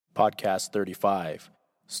Podcast 35,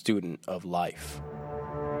 Student of Life.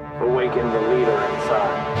 Awaken the leader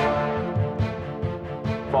inside.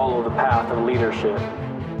 Follow the path of leadership.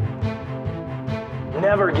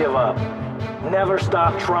 Never give up. Never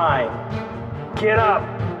stop trying. Get up.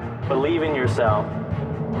 Believe in yourself.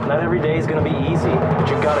 Not every day is going to be easy, but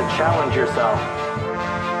you got to challenge yourself.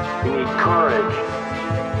 You need courage.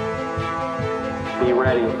 Be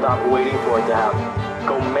ready. Stop waiting for it to happen.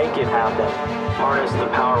 Go make it happen. Harness the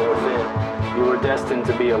power within. You were destined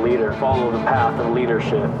to be a leader. Follow the path of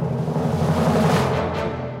leadership.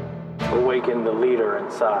 Awaken the leader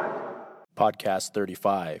inside. Podcast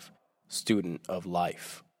 35, Student of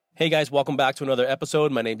Life. Hey guys, welcome back to another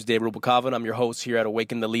episode. My name is David Rubelkoven. I'm your host here at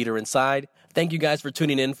Awaken the Leader Inside. Thank you guys for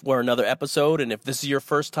tuning in for another episode. And if this is your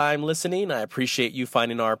first time listening, I appreciate you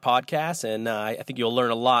finding our podcast. And I think you'll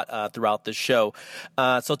learn a lot throughout this show.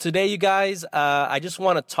 So today, you guys, I just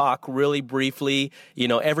want to talk really briefly. You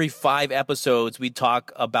know, every 5 episodes, we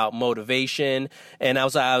talk about motivation. And I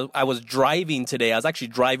was driving today. I was actually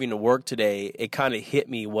driving to work today. It kind of hit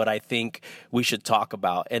me what I think we should talk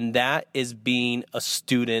about. And that is being a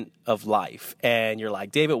student of life. And you're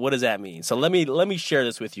like, David, what does that mean? So let me share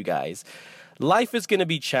this with you guys. Life is going to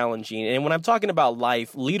be challenging. And when I'm talking about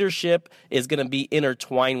life, leadership is going to be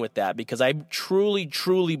intertwined with that, because I truly,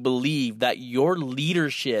 truly believe that your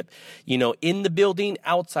leadership, you know, in the building,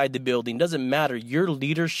 outside the building, doesn't matter. Your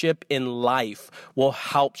leadership in life will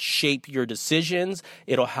help shape your decisions.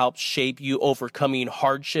 It'll help shape you overcoming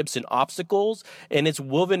hardships and obstacles. And it's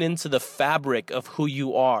woven into the fabric of who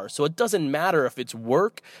you are. So it doesn't matter if it's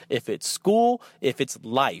work, if it's school, if it's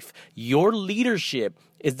life. Your leadership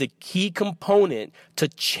is the key component to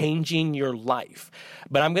changing your life.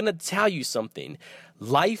 But I'm going to tell you something.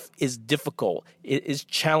 Life is difficult. It is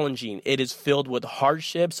challenging. It is filled with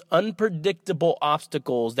hardships, unpredictable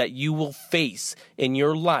obstacles that you will face in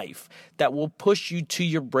your life that will push you to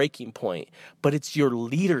your breaking point. But it's your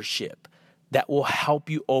leadership that will help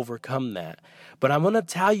you overcome that. But I'm going to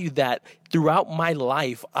tell you that throughout my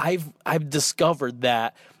life, I've discovered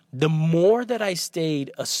that the more that I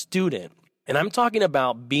stayed a student, and I'm talking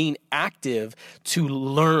about being active to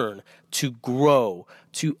learn, to grow,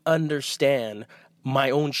 to understand my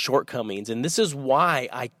own shortcomings. And this is why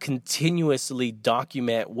I continuously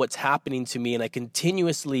document what's happening to me. And I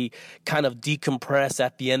continuously kind of decompress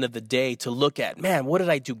at the end of the day to look at, man, what did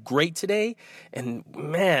I do great today? And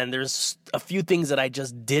man, there's a few things that I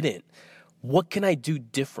just didn't. What can I do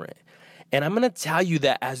different? And I'm going to tell you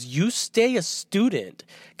that as you stay a student,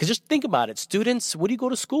 because just think about it, students, what do you go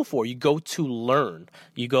to school for? You go to learn.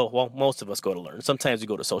 Well, most of us go to learn. Sometimes we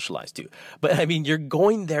go to socialize too. But I mean, you're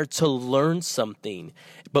going there to learn something.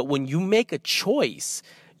 But when you make a choice,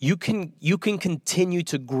 you can continue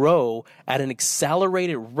to grow at an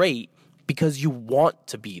accelerated rate because you want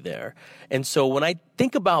to be there. And so when I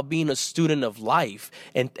think about being a student of life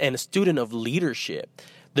and a student of leadership,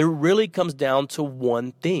 there really comes down to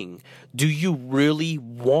one thing. Do you really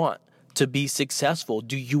want to be successful?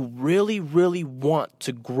 Do you really, really want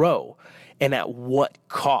to grow? And at what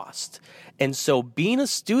cost? And so being a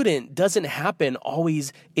student doesn't happen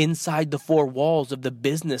always inside the 4 walls of the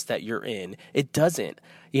business that you're in. It doesn't.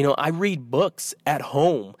 You know, I read books at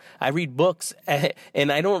home. I read books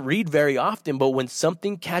and I don't read very often, but when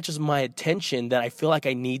something catches my attention that I feel like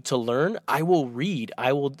I need to learn, I will read.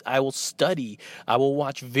 I will study. I will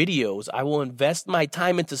watch videos. I will invest my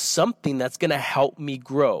time into something that's going to help me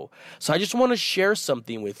grow. So I just want to share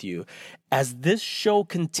something with you. As this show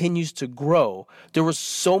continues to grow, there were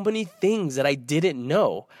so many things that I didn't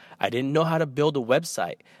know. I didn't know how to build a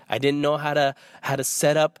website. I didn't know how to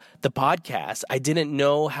set up the podcast. I didn't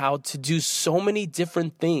know how to do so many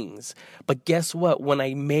different things. But guess what? When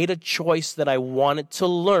I made a choice that I wanted to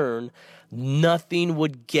learn, nothing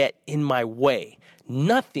would get in my way.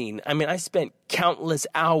 Nothing. I mean, I spent countless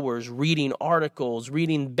hours reading articles,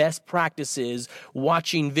 reading best practices,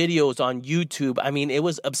 watching videos on YouTube. I mean, it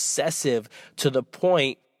was obsessive to the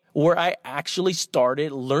point where I actually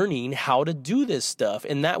started learning how to do this stuff.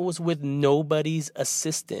 And that was with nobody's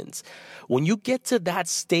assistance. When you get to that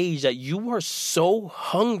stage that you are so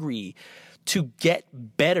hungry to get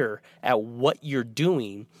better at what you're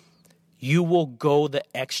doing, you will go the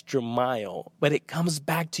extra mile. But it comes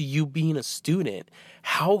back to you being a student.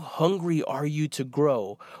 How hungry are you to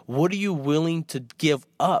grow? What are you willing to give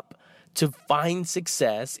up to find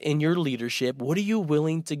success in your leadership? What are you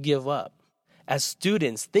willing to give up? As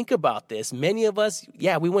students, think about this. Many of us,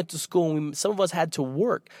 we went to school and some of us had to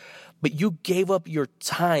work, but you gave up your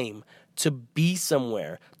time to be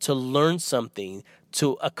somewhere, to learn something,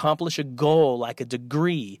 to accomplish a goal like a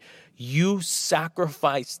degree. You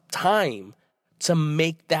sacrificed time to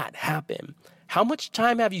make that happen? How much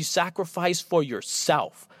time have you sacrificed for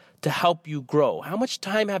yourself to help you grow? How much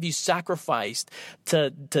time have you sacrificed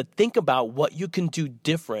to think about what you can do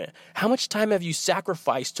different? How much time have you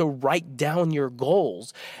sacrificed to write down your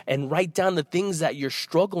goals and write down the things that you're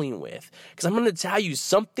struggling with? Because I'm going to tell you,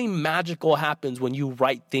 something magical happens when you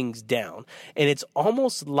write things down. And it's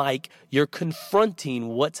almost like you're confronting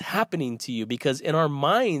what's happening to you, because in our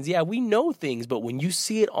minds, yeah, we know things, but when you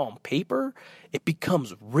see it on paper, it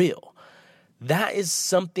becomes real. That is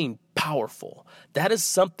something powerful. That is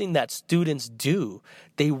something that students do.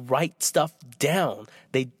 They write stuff down.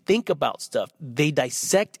 They think about stuff. They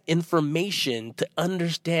dissect information to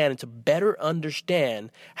understand and to better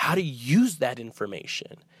understand how to use that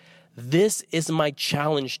information. This is my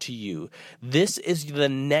challenge to you. This is the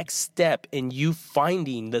next step in you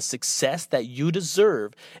finding the success that you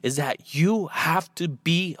deserve, is that you have to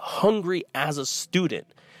be hungry as a student.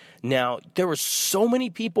 Now, there are so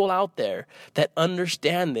many people out there that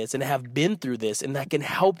understand this and have been through this and that can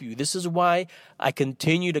help you. This is why I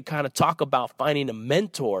continue to kind of talk about finding a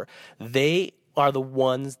mentor. They are the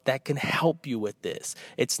ones that can help you with this.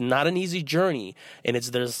 It's not an easy journey, and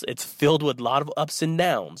it's filled with a lot of ups and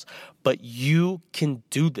downs, but you can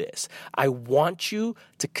do this. I want you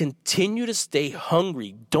to continue to stay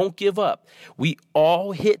hungry. Don't give up. We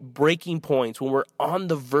all hit breaking points when we're on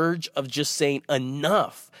the verge of just saying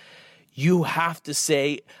enough. You have to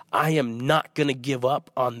say, I am not going to give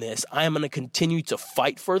up on this. I am going to continue to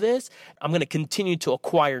fight for this. I'm going to continue to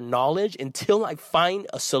acquire knowledge until I find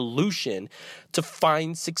a solution to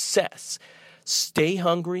find success. Stay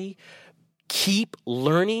hungry, keep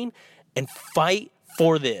learning, and fight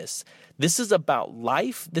for this. This is about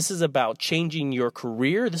life. This is about changing your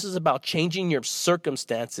career. This is about changing your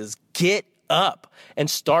circumstances. Get up and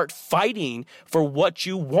start fighting for what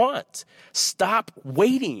you want. Stop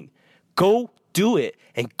waiting. Go do it,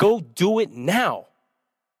 and go do it now.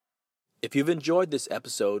 If you've enjoyed this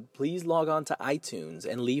episode, please log on to iTunes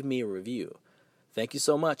and leave me a review. Thank you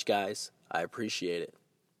so much, guys. I appreciate it.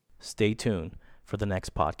 Stay tuned for the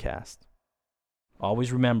next podcast.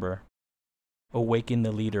 Always remember, awaken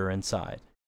the leader inside.